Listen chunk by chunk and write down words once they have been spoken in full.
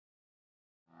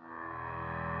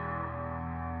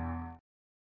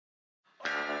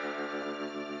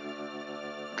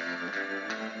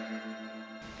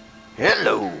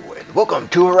Hello, and welcome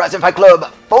to Horizon Fight Club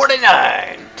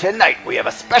 49. Tonight we have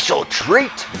a special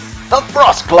treat. The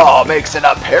Frostclaw makes an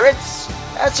appearance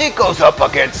as he goes up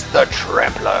against the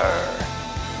Trampler.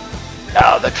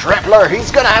 Now the Trampler,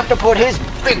 he's gonna have to put his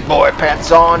big boy pants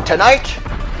on tonight.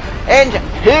 And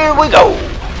here we go.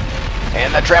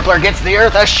 And the Trampler gets the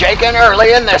earth a-shaking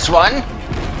early in this one.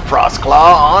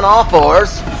 Frostclaw on all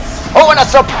fours. Oh, and a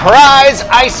surprise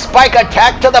ice spike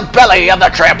attack to the belly of the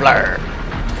Trampler.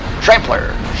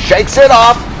 Trampler shakes it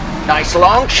off. Nice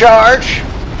long charge.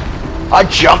 A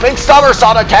jumping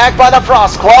somersault attack by the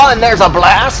Frostclaw, and there's a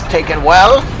blast taken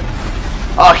well.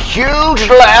 A huge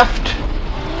left.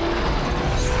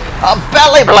 A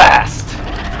belly blast.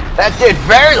 That did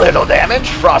very little damage.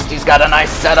 Frosty's got a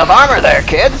nice set of armor there,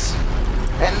 kids.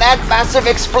 And that massive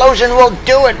explosion will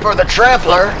do it for the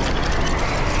Trampler.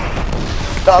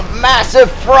 The massive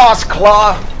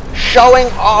Frostclaw showing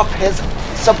off his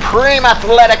supreme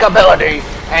athletic ability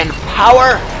and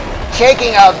power,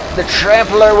 taking out the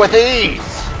Trampler with ease.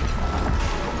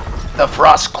 The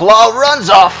Frostclaw runs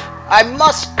off. I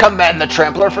must commend the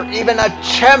Trampler for even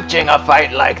attempting a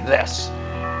fight like this.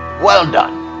 Well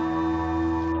done.